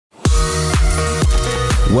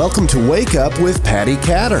Welcome to Wake Up with Patty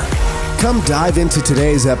Catter. Come dive into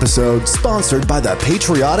today's episode, sponsored by the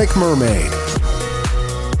Patriotic Mermaid.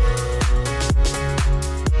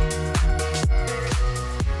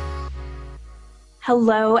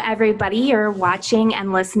 Hello, everybody. You're watching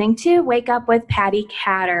and listening to Wake Up with Patty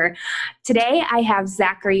Catter. Today, I have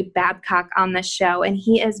Zachary Babcock on the show, and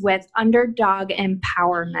he is with Underdog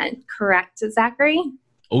Empowerment. Correct, Zachary?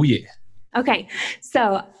 Oh, yeah. Okay,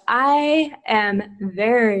 so I am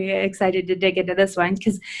very excited to dig into this one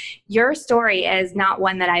because your story is not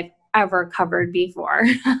one that I've ever covered before.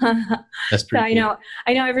 That's pretty cool.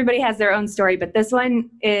 I know everybody has their own story, but this one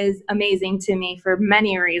is amazing to me for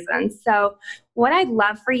many reasons. So what I'd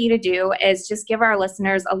love for you to do is just give our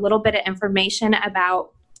listeners a little bit of information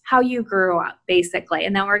about how you grew up, basically,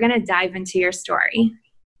 and then we're going to dive into your story.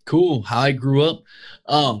 Cool. How I grew up.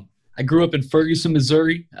 I grew up in Ferguson,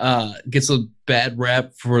 Missouri. Gets a bad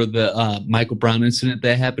rap for the Michael Brown incident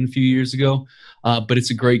that happened a few years ago, but it's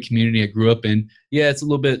a great community I grew up in. Yeah, it's a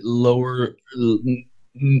little bit lower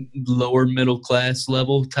middle class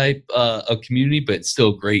level type of community, but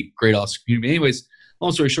still great, awesome community. Anyways,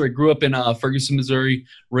 long story short, I grew up in Ferguson, Missouri,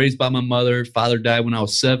 raised by my mother. Father died when I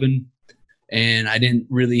was 7. And I didn't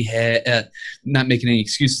really have, not making any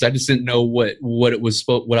excuses. I just didn't know what I was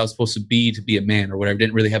supposed to be a man or whatever.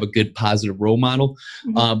 Didn't really have a good positive role model.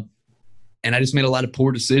 Mm-hmm. And I just made a lot of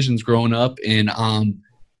poor decisions growing up. And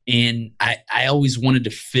I always wanted to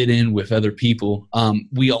fit in with other people.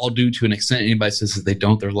 We all do to an extent. Anybody says that they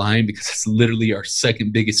don't, they're lying, because it's literally our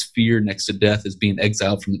second biggest fear next to death is being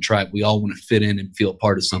exiled from the tribe. We all want to fit in and feel a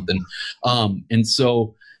part of something. And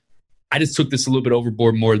so I just took this a little bit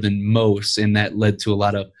overboard more than most, and that led to a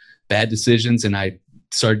lot of bad decisions. And I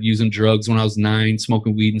started using drugs when I was 9,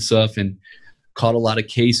 smoking weed and stuff, and caught a lot of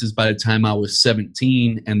cases by the time I was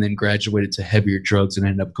 17, and then graduated to heavier drugs and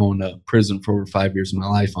ended up going to prison for over 5 years of my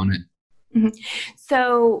life on it. Mm-hmm.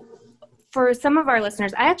 So for some of our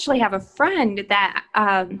listeners, I actually have a friend that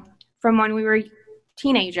from when we were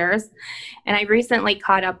teenagers, and I recently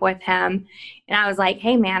caught up with him, and I was like,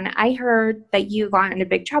 hey man, I heard that you got into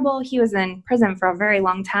big trouble. He was in prison for a very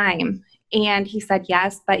long time. And he said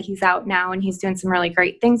yes, but he's out now and he's doing some really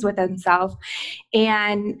great things with himself.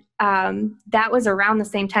 And that was around the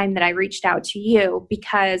same time that I reached out to you,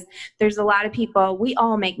 because there's a lot of people, we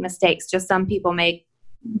all make mistakes, just some people make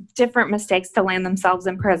different mistakes to land themselves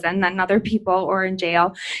in prison than other people or in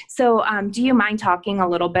jail. So do you mind talking a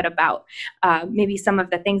little bit about maybe some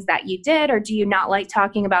of the things that you did, or do you not like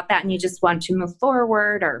talking about that and you just want to move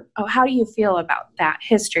forward, or how do you feel about that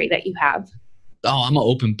history that you have? Oh, I'm an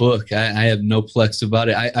open book. I have no plex about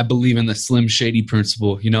it. I believe in the Slim Shady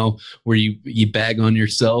principle, where you bag on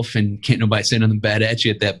yourself and can't nobody say nothing bad at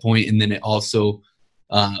you at that point. And then it also,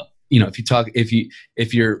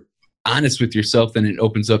 if you're honest with yourself, then it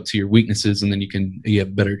opens up to your weaknesses, and then you have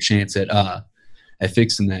a better chance at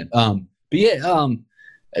fixing that. But yeah,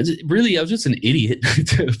 really, I was just an idiot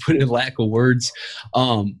to put in lack of words.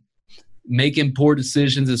 Making poor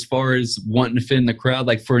decisions as far as wanting to fit in the crowd.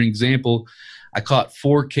 Like, for an example, I caught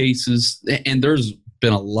 4 cases, and there's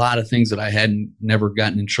been a lot of things that I never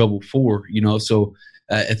gotten in trouble for, so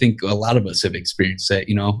I think a lot of us have experienced that,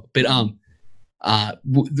 but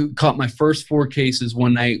caught my first 4 cases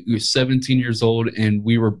one night. We were 17 years old, and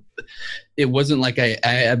it wasn't like I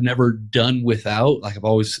have never done without. Like, I've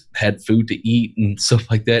always had food to eat and stuff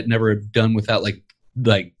like that. Never have done without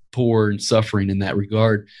like poor and suffering in that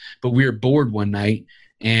regard. But we were bored one night,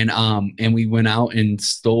 and we went out and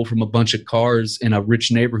stole from a bunch of cars in a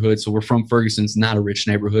rich neighborhood. So we're from Ferguson. It's not a rich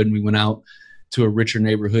neighborhood. And we went out to a richer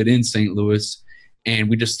neighborhood in St. Louis, and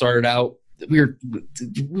we just started out. We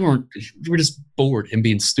were just bored and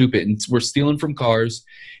being stupid, and we're stealing from cars.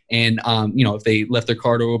 And if they left their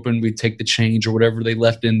car door open, we'd take the change or whatever they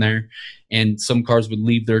left in there. And some cars would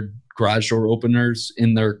leave their garage door openers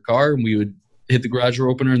in their car, and we would hit the garage door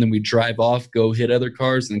opener, and then we'd drive off, go hit other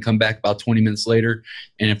cars, and then come back about 20 minutes later.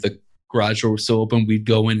 And if the garage door was still open, we'd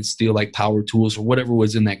go in and steal like power tools or whatever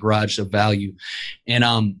was in that garage of value.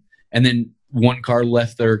 And then one car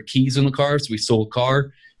left their keys in the car, so we stole a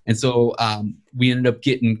car. And so we ended up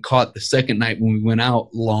getting caught the second night when we went out.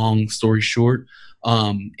 Long story short,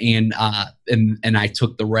 and I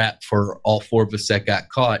took the rap for all 4 of us that got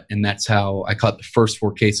caught, and that's how I caught the first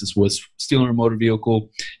 4 cases. Was stealing a motor vehicle,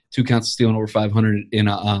 2 counts of stealing over 500 in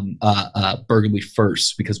a burglary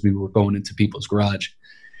first, because we were going into people's garage.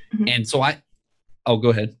 Mm-hmm. And so go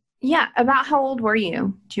ahead. Yeah, about how old were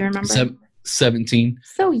you? Do you remember? 17.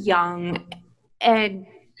 So young, and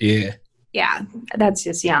yeah, that's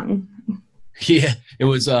just young. Yeah, it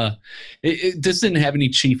was. It just didn't have any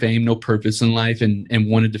chief aim, no purpose in life, and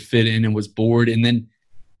wanted to fit in and was bored. And then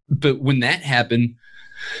but when that happened,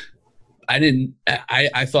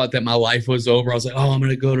 I thought that my life was over. I was like, oh, I'm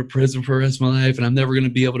going to go to prison for the rest of my life and I'm never going to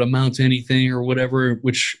be able to amount to anything or whatever,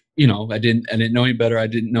 which, you know, I didn't know any better. I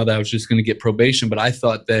didn't know that I was just going to get probation, but I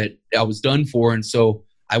thought that I was done for. And so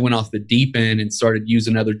I went off the deep end and started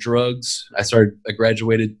using other drugs. I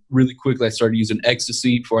graduated really quickly. I started using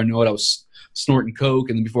ecstasy. Before I knew it, I was snorting coke.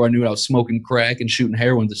 And then before I knew it, I was smoking crack and shooting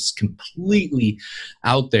heroin. Just completely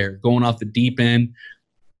out there, going off the deep end,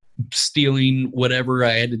 stealing whatever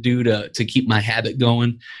I had to do to keep my habit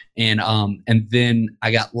going. And then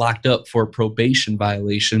I got locked up for a probation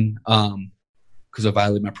violation because I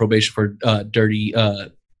violated my probation for dirty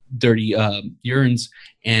urines.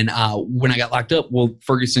 And when I got locked up, I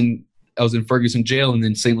was in Ferguson jail, and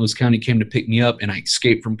then St. Louis County came to pick me up, and I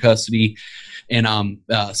escaped from custody and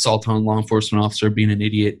assault on a law enforcement officer, being an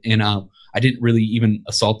idiot. And I didn't really even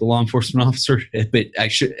assault the law enforcement officer, but I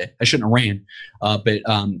shouldn't have ran. But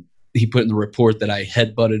he put in the report that I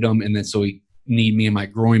headbutted him, and then so he kneed me in my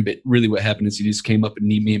groin. But really what happened is he just came up and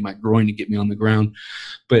kneed me in my groin to get me on the ground.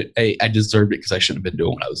 But I deserved it because I shouldn't have been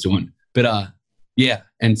doing what I was doing. But yeah,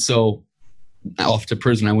 and so off to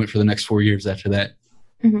prison I went for the next 4 years after that.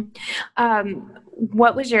 Mm-hmm.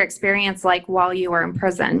 What was your experience like while you were in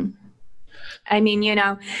prison? I mean, you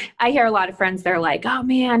know, I hear a lot of friends, they're like, oh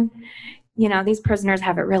man, you know, these prisoners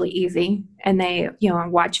have it really easy, and they, you know,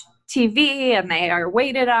 watch TV and they are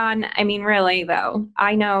waited on. I mean, really though,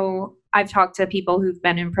 I know I've talked to people who've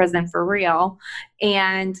been in prison for real,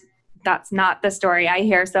 and that's not the story I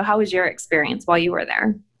hear. So how was your experience while you were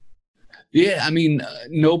there? Yeah, I mean,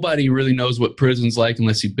 nobody really knows what prison's like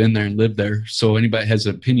unless you've been there and lived there. So anybody has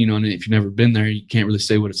an opinion on it, if you've never been there, you can't really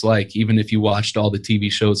say what it's like, even if you watched all the TV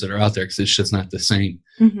shows that are out there, because it's just not the same.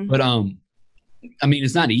 Mm-hmm. But I mean,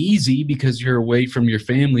 it's not easy because you're away from your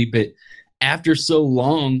family, but after so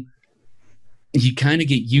long, you kind of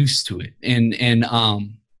get used to it. And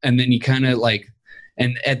then you kind of like,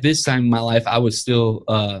 and at this time in my life, I was still,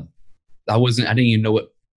 I didn't even know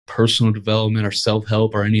what personal development or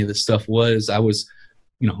self-help or any of this stuff was. I was,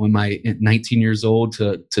 you know, in my 19 years old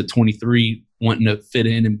to 23, wanting to fit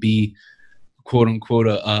in and be quote unquote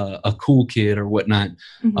a cool kid or whatnot.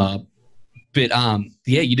 Mm-hmm. But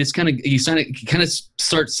yeah, you just kind of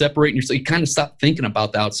start separating yourself. You kind of stop thinking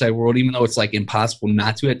about the outside world, even though it's like impossible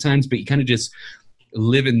not to at times, but you kind of just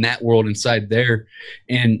live in that world inside there.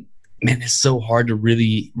 And man, it's so hard to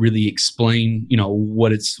really, really explain, you know,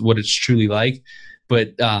 what it's truly like.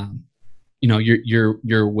 But you know,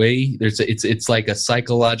 your way, it's like a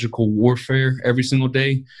psychological warfare every single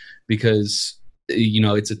day, because you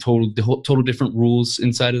know, it's a total different rules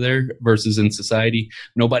inside of there versus in society.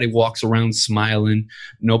 Nobody walks around smiling.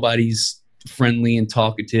 Nobody's friendly and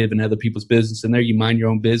talkative in other people's business. In there, you mind your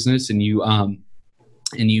own business, and you mind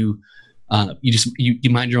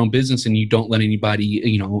your own business, and you don't let anybody,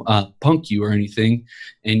 you know, punk you or anything.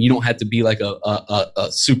 And you don't have to be like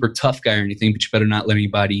a super tough guy or anything, but you better not let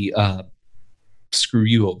anybody screw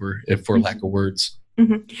you over, for lack of words.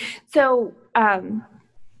 Mm-hmm. So,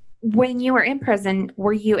 when you were in prison,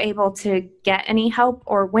 were you able to get any help,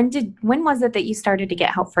 or when was it that you started to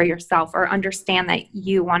get help for yourself or understand that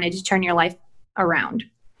you wanted to turn your life around?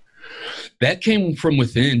 That came from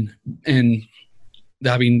within. And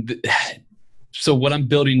I mean, so what I'm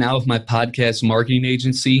building now with my podcast marketing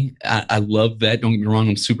agency, I love that. Don't get me wrong.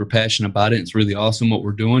 I'm super passionate about it. It's really awesome what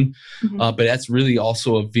we're doing. Mm-hmm. But that's really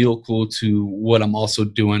also a vehicle to what I'm also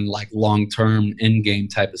doing, like long-term end game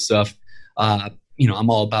type of stuff. You know, I'm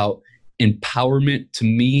all about empowerment. To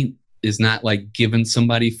me, is not like giving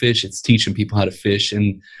somebody fish. It's teaching people how to fish.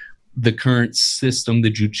 And the current system, the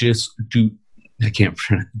judicial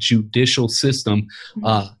system,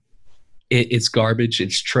 it's garbage.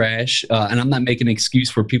 It's trash. And I'm not making an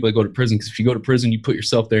excuse for people that go to prison, because if you go to prison, you put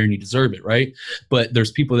yourself there and you deserve it, right? But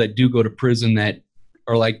there's people that do go to prison that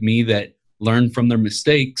are like me, that learn from their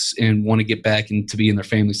mistakes and want to get back and to be in their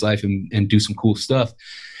family's life and do some cool stuff.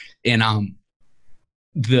 And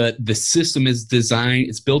the system is designed,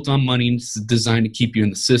 it's built on money, and it's designed to keep you in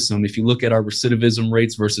the system. If you look at our recidivism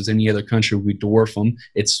rates versus any other country, we dwarf them.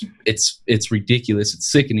 It's ridiculous.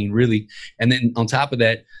 It's sickening, really. And then on top of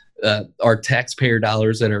that, our taxpayer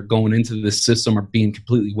dollars that are going into this system are being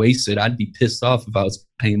completely wasted. I'd be pissed off if I was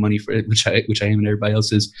paying money for it, which I am, and everybody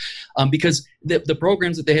else is, because the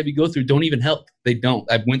programs that they have you go through don't even help. They don't.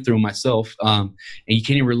 I've went through them myself, and you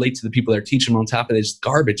can't even relate to the people that are teaching them. On top of it, it's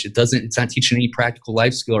garbage. It's not teaching any practical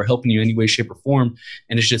life skill or helping you in any way, shape, or form,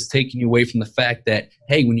 and it's just taking you away from the fact that,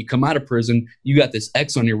 hey, when you come out of prison, you got this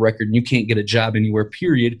X on your record and you can't get a job anywhere,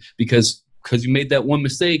 period, because you made that one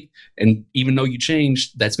mistake, and even though you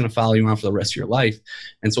changed, that's going to follow you around for the rest of your life.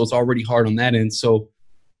 And so it's already hard on that end. So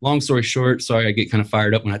long story short, sorry, I get kind of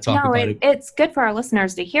fired up when I talk about it. It's good for our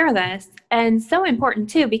listeners to hear this, and so important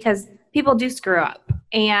too, because people do screw up,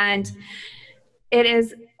 and it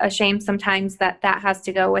is a shame sometimes that has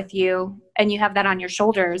to go with you, and you have that on your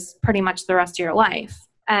shoulders pretty much the rest of your life.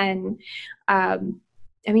 And I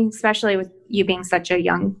mean, especially with you being such a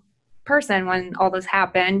young person when all this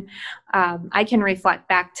happened, I can reflect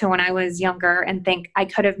back to when I was younger and think I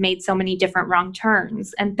could have made so many different wrong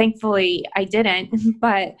turns, and thankfully I didn't,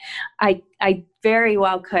 but I very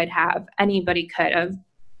well could have. Anybody could have.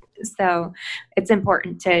 So it's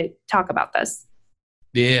important to talk about this.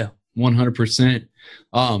 Yeah, 100%.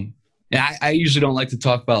 I usually don't like to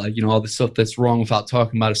talk about, like, all the stuff that's wrong without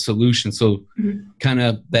talking about a solution. So kind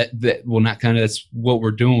of that's what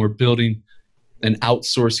we're doing. We're building an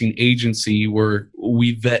outsourcing agency where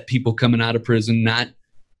we vet people coming out of prison, not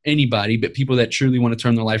anybody, but people that truly want to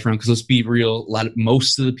turn their life around. Because let's be real,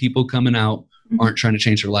 most of the people coming out aren't trying to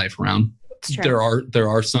change their life around. There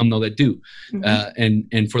are some though that do,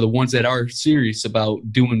 and for the ones that are serious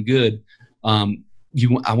about doing good,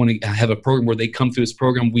 I want to have a program where they come through this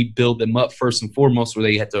program. We build them up first and foremost, where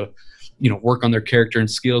they have to work on their character and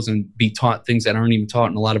skills and be taught things that aren't even taught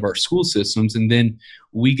in a lot of our school systems. And then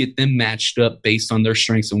we get them matched up based on their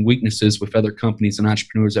strengths and weaknesses with other companies and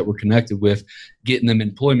entrepreneurs that we're connected with, getting them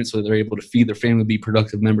employment so that they're able to feed their family, be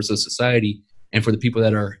productive members of society. And for the people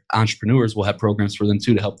that are entrepreneurs, we'll have programs for them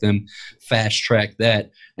too to help them fast track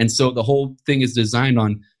that. And so the whole thing is designed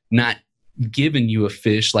on not giving you a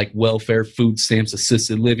fish like welfare, food stamps,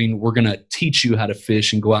 assisted living. We're going to teach you how to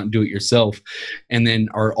fish and go out and do it yourself. And then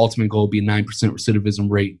our ultimate goal will be a 9% recidivism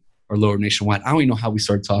rate or lower nationwide. I don't even know how we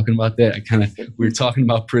started talking about that. We were talking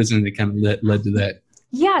about prison and it kind of led to that.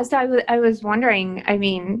 Yeah. So I was wondering, I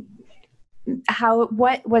mean,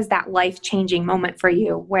 what was that life-changing moment for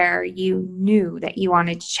you where you knew that you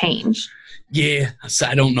wanted to change? Yeah. So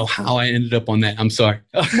I don't know how I ended up on that. I'm sorry.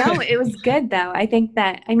 No, it was good though. I think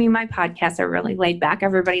that, my podcasts are really laid back.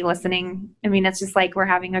 Everybody listening, it's just like we're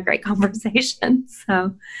having a great conversation.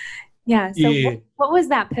 So yeah. So yeah. What was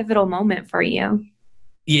that pivotal moment for you?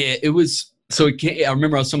 Yeah, it was. So I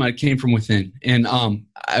remember I was somebody that came from within, and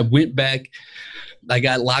I went back. I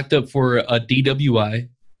got locked up for a DWI.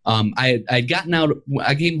 I'd gotten out.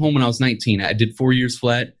 I came home when I was 19. I did 4 years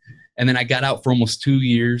flat. And then I got out for almost 2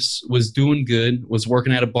 years, was doing good, was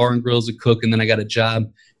working at a bar and grill as a cook. And then I got a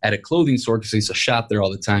job at a clothing store because I used to shop there all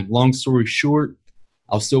the time. Long story short,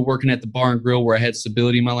 I was still working at the bar and grill where I had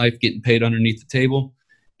stability in my life, getting paid underneath the table.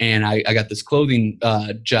 And I got this clothing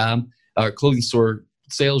job, or clothing store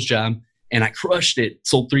sales job, and I crushed it.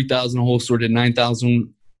 Sold 3,000 a whole store, did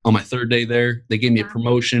 9,000 on my third day there. They gave me a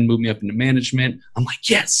promotion, moved me up into management. I'm like,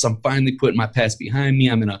 yes, I'm finally putting my past behind me.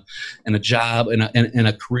 I'm in a job, in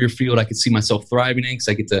a career field I could see myself thriving in, because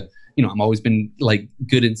I get to, I've always been like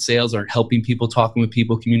good in sales or helping people, talking with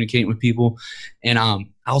people, communicating with people. And I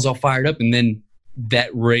was all fired up. And then that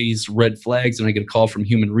raised red flags, and I get a call from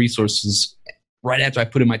Human Resources right after I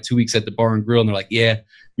put in my 2 weeks at the bar and grill. And they're like, yeah,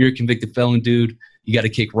 you're a convicted felon, dude. You got to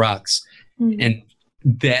kick rocks. And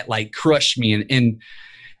that like crushed me. And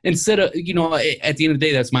instead of, at the end of the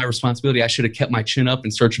day, that's my responsibility. I should have kept my chin up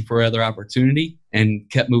and searching for other opportunity and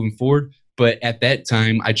kept moving forward. But at that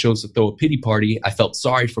time, I chose to throw a pity party. I felt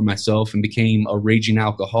sorry for myself and became a raging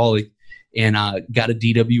alcoholic, and got a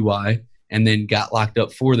DWI, and then got locked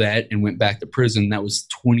up for that and went back to prison. That was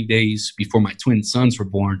 20 days before my twin sons were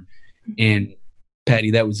born. And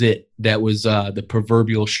Patty, that was it. That was the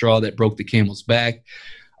proverbial straw that broke the camel's back.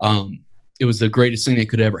 It was the greatest thing that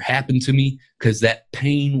could ever happen to me, because that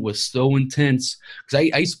pain was so intense. Because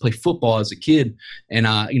I used to play football as a kid, and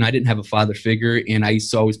I didn't have a father figure, and I used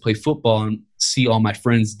to always play football and see all my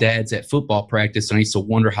friends' dads at football practice, and I used to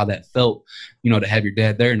wonder how that felt, to have your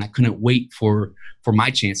dad there. And I couldn't wait for my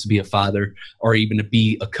chance to be a father or even to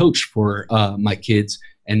be a coach for my kids.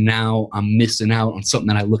 And now I'm missing out on something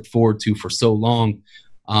that I looked forward to for so long,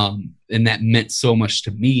 and that meant so much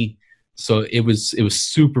to me. So it was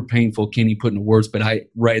super painful. Can't even put into words, but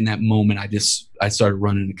right in that moment, I started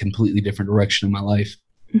running a completely different direction in my life.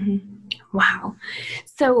 Mm-hmm. Wow.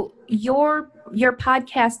 So your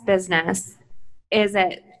podcast business, is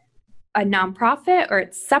it a nonprofit or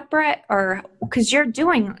it's separate, or because you're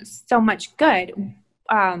doing so much good?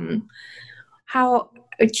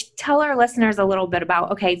 Tell our listeners a little bit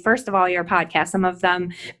about, okay, first of all, your podcast. Some of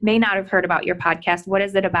them may not have heard about your podcast. What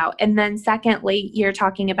is it about? And then secondly, you're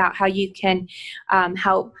talking about how you can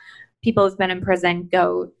help people who've been in prison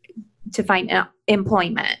go to find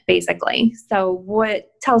employment, basically. So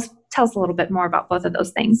tell us a little bit more about both of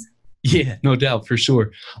those things. Yeah, no doubt, for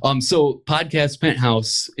sure. So Podcast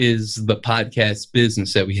Penthouse is the podcast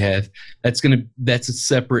business that we have. That's a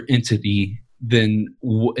separate entity and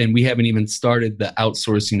we haven't even started the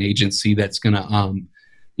outsourcing agency that's gonna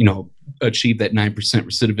achieve that 9%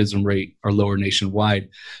 recidivism rate or lower nationwide.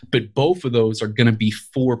 But both of those are gonna be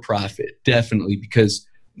for profit, definitely, because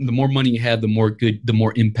the more money you have, the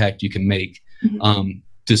more impact you can make. Mm-hmm.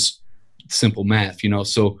 Just simple math,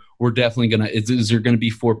 so we're definitely is there gonna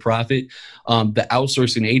be for profit. The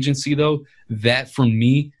outsourcing agency, though, that for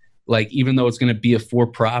me, like, even though it's gonna be a for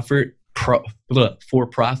profit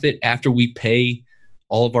after we pay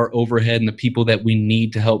all of our overhead and the people that we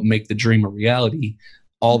need to help make the dream a reality,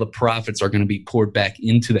 all the profits are going to be poured back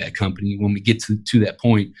into that company when we get to that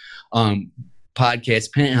point.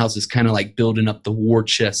 Podcast Penthouse is kind of like building up the war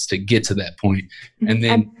chest to get to that point. And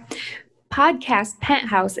then Podcast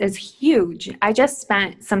Penthouse is huge. I just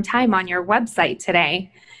spent some time on your website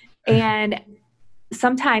today, and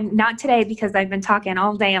sometime, not today because I've been talking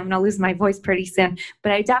all day, I'm going to lose my voice pretty soon,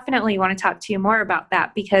 but I definitely want to talk to you more about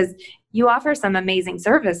that because you offer some amazing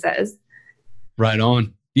services. Right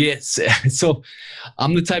on. Yes. So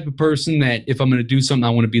I'm the type of person that if I'm going to do something,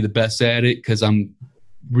 I want to be the best at it because I'm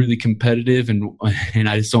really competitive and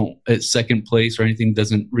I just don't, second place or anything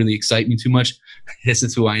doesn't really excite me too much. This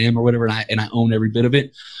is who I am or whatever. And I own every bit of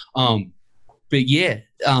it. But yeah.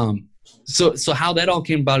 So how that all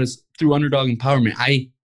came about is through Underdog Empowerment.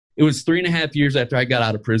 It was 3.5 years after I got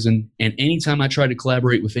out of prison. And anytime I tried to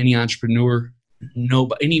collaborate with any entrepreneur,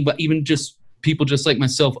 anybody, even just people just like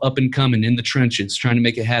myself, up and coming in the trenches, trying to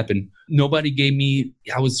make it happen, nobody gave me,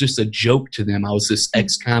 I was just a joke to them. I was this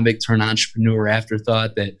ex-convict turned entrepreneur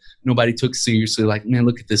afterthought that nobody took seriously. Like, man,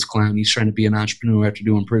 look at this clown. He's trying to be an entrepreneur after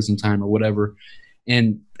doing prison time or whatever.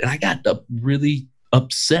 And I got really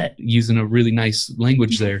upset, using a really nice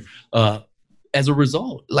language there, as a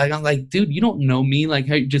result. Like, I'm like, dude, you don't know me. Like,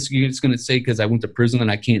 how you're just going to say because I went to prison that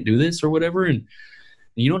I can't do this or whatever. And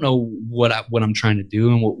you don't know what I'm trying to do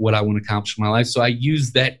and what I want to accomplish in my life. So I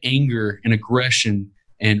used that anger and aggression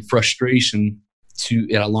and frustration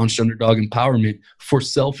and I launched Underdog Empowerment for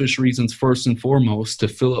selfish reasons, first and foremost, to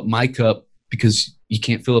fill up my cup, because you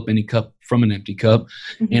can't fill up any cup from an empty cup,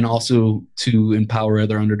 mm-hmm. and also to empower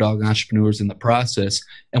other underdog entrepreneurs in the process.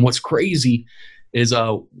 And what's crazy is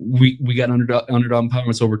we got Underdog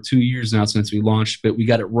Empowerment over 2 years now since we launched, but we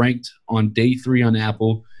got it ranked on day 3 on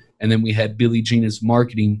Apple. And then we had Billy Gina's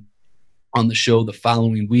marketing on the show the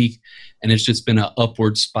following week. And it's just been an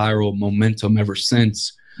upward spiral momentum ever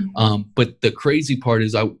since. Mm-hmm. But the crazy part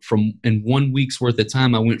is in 1 week's worth of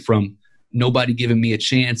time, I went from nobody giving me a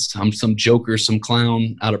chance, I'm some joker, some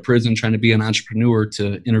clown out of prison trying to be an entrepreneur,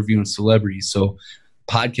 to interviewing celebrities. So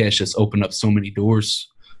podcast just opened up so many doors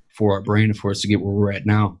for our brand and for us to get where we're at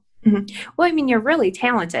now. Mm-hmm. Well, I mean, you're really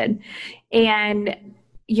talented and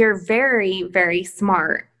you're very, very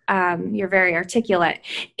smart. You're very articulate.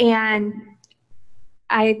 And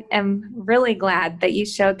I am really glad that you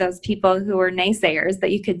showed those people who were naysayers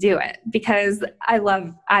that you could do it, because I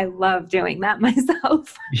love doing that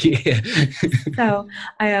myself. Yeah. So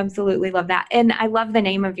I absolutely love that. And I love the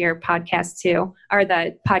name of your podcast too, or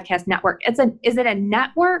the podcast network. Is it a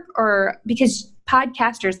network, or because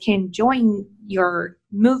podcasters can join your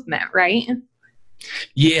movement, right?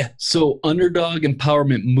 Yeah. So Underdog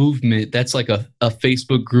Empowerment Movement, that's like a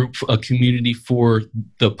Facebook group, a community for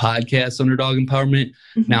the podcast Underdog Empowerment.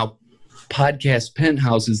 Mm-hmm. Now, Podcast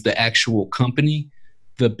Penthouse is the actual company,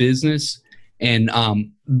 the business. And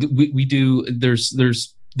we do,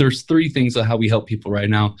 there's 3 things of how we help people right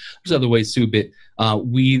now. There's other ways too, but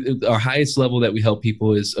our highest level that we help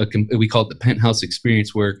people is we call it the Penthouse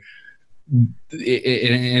Experience, where and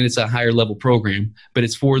it's a higher level program, but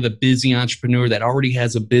it's for the busy entrepreneur that already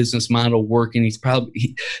has a business model working.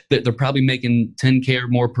 They're probably making $10K or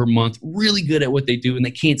more per month, really good at what they do, and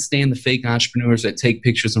they can't stand the fake entrepreneurs that take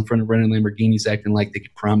pictures in front of rented Lamborghinis acting like they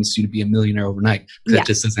could promise you to be a millionaire overnight. That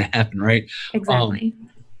just doesn't happen, right? Exactly.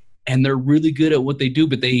 And they're really good at what they do,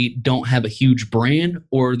 but they don't have a huge brand,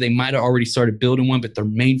 or they might have already started building one, but their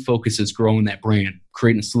main focus is growing that brand,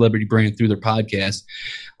 creating a celebrity brand through their podcast,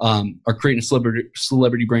 or creating a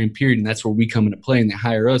celebrity brand, period. And that's where we come into play, and they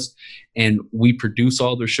hire us and we produce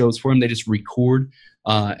all their shows for them. They just record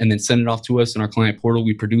and then send it off to us in our client portal.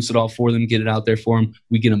 We produce it all for them, get it out there for them.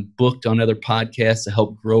 We get them booked on other podcasts to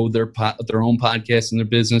help grow their own podcast and their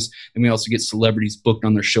business. And we also get celebrities booked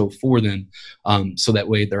on their show for them. So that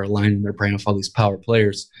way they're aligning their brand with all these power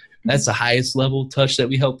players. That's the highest level touch that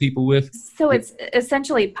we help people with. So it's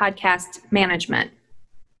essentially podcast management.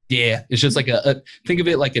 Yeah. It's just like think of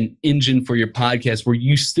it like an engine for your podcast, where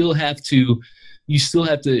you still have to, you still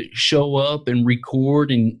have to show up and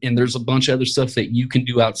record, and there's a bunch of other stuff that you can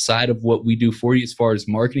do outside of what we do for you as far as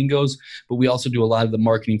marketing goes. But we also do a lot of the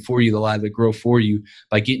marketing for you, a lot of the growth for you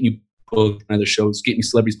by getting you booked on other shows, getting you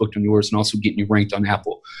celebrities booked on yours, and also getting you ranked on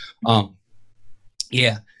Apple.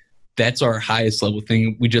 Yeah, that's our highest level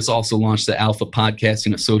thing. We just also launched the Alpha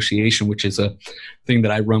Podcasting Association, which is a thing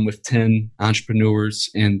that I run with 10 entrepreneurs,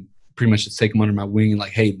 and pretty much just take them under my wing and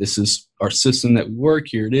like, hey, this is our system that we work,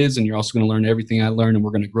 here it is, and you're also going to learn everything I learned, and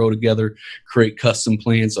we're going to grow together, create custom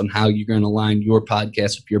plans on how you're going to align your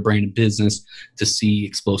podcast with your brand and business to see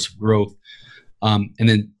explosive growth. And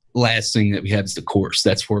then last thing that we have is the course.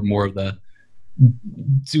 That's for more of the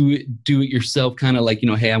do it yourself kind of like,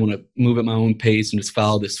 hey, I want to move at my own pace and just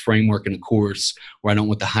follow this framework in a course where I don't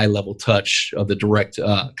want the high level touch of the direct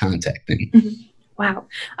contact thing. Mm-hmm. Wow.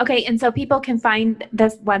 Okay. And so people can find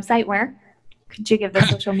this website where? Could you give the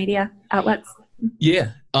social media outlets?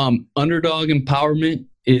 Yeah.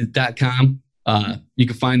 Underdogempowerment.com. You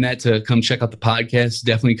can find that to come check out the podcast.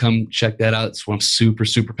 Definitely come check that out. It's what I'm super,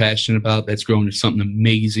 super passionate about. That's growing into something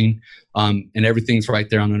amazing. And everything's right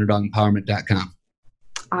there on underdogempowerment.com.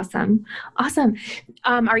 Awesome.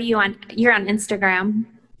 You're on Instagram?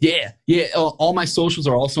 Yeah. All my socials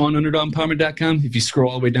are also on underdogempowerment.com if you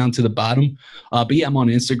scroll all the way down to the bottom. But yeah, I'm on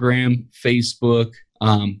Instagram, Facebook,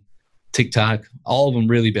 TikTok, all of them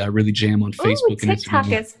really, but I really jam on Facebook and Instagram.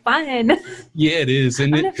 TikTok is fun. Yeah, it is. I'm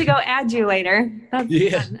going to have to go add you later. That's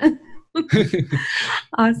fun.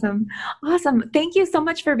 Awesome. Thank you so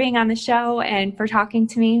much for being on the show and for talking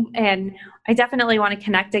to me. And I definitely want to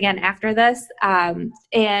connect again after this.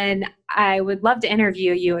 And I would love to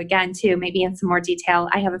interview you again too, maybe in some more detail.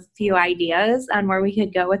 I have a few ideas on where we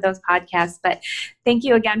could go with those podcasts, but thank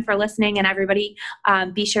you again for listening. And everybody,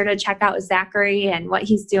 be sure to check out Zachary and what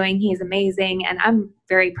he's doing. He's amazing. And I'm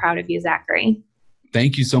very proud of you, Zachary.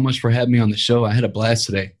 Thank you so much for having me on the show. I had a blast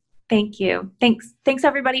today. Thank you. Thanks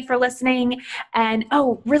everybody for listening. And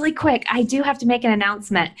really quick, I do have to make an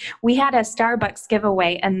announcement. We had a Starbucks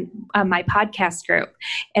giveaway in my podcast group,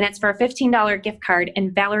 and it's for a $15 gift card,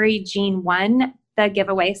 and Valerie Jean won the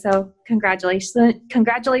giveaway. So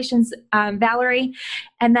congratulations, Valerie.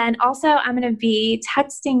 And then also I'm going to be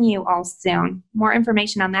texting you all soon. More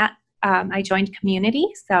information on that. I joined Community,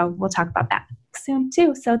 so we'll talk about that soon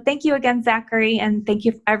too. So thank you again, Zachary, and thank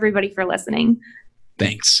you everybody for listening.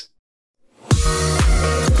 Thanks.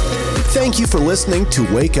 Thank you for listening to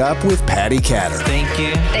Wake Up with Patty Catter. Thank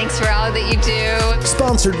you. Thanks for all that you do.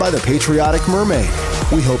 Sponsored by the Patriotic Mermaid.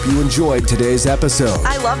 We hope you enjoyed today's episode.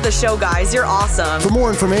 I love the show, guys. You're awesome. For more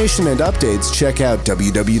information and updates, check out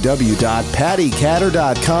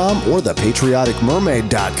www.pattycatter.com or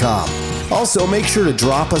thepatrioticmermaid.com. Also, make sure to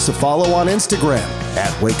drop us a follow on Instagram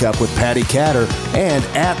at Wake Up with Patty Catter and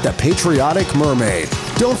at The Patriotic Mermaid.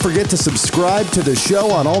 Don't forget to subscribe to the show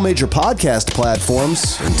on all major podcast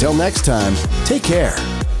platforms. Until next time, take care.